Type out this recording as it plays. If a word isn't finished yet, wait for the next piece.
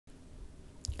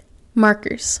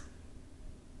Markers.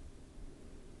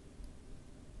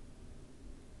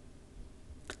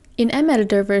 In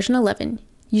EmEditor version 11,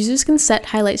 users can set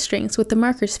highlight strings with the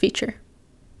Markers feature.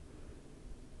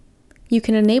 You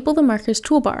can enable the Markers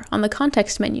toolbar on the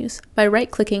context menus by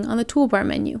right-clicking on the Toolbar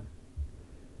menu.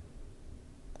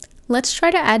 Let's try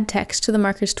to add text to the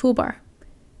Markers toolbar.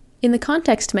 In the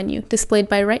context menu displayed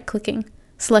by right-clicking,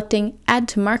 selecting Add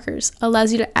to Markers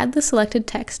allows you to add the selected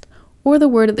text or the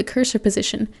word at the cursor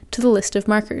position to the list of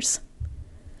markers.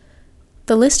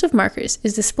 The list of markers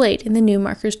is displayed in the new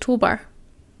Markers toolbar.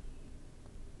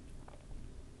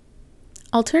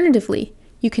 Alternatively,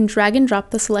 you can drag and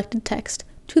drop the selected text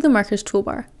to the Markers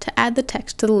toolbar to add the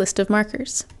text to the list of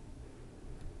markers.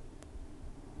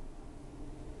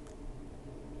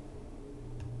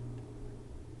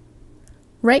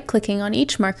 Right-clicking on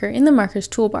each marker in the Markers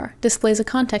toolbar displays a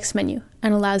context menu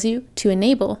and allows you to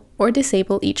enable or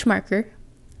disable each marker,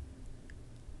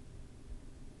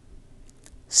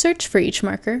 search for each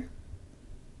marker,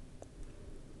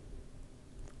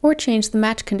 or change the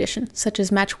match condition, such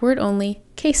as match word only,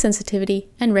 case sensitivity,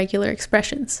 and regular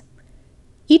expressions.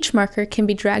 Each marker can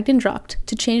be dragged and dropped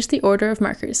to change the order of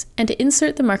markers and to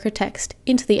insert the marker text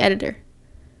into the editor.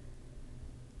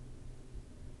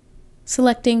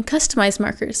 Selecting Customize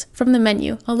Markers from the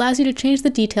menu allows you to change the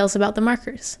details about the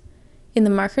markers. In the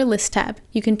Marker List tab,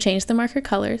 you can change the marker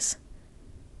colors,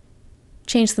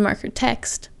 change the marker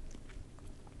text,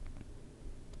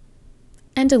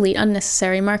 and delete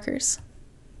unnecessary markers.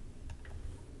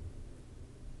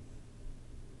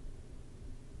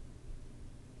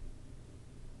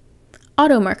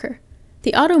 Auto Marker.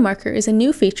 The Auto Marker is a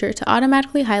new feature to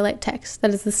automatically highlight text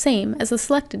that is the same as the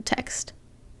selected text.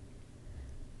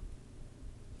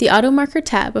 The Auto Marker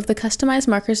tab of the Customize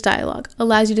Markers dialog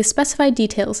allows you to specify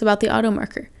details about the auto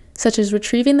marker, such as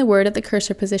retrieving the word at the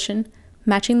cursor position,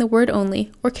 matching the word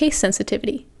only, or case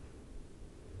sensitivity.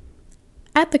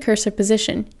 At the cursor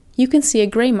position, you can see a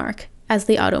gray mark as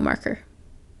the auto marker.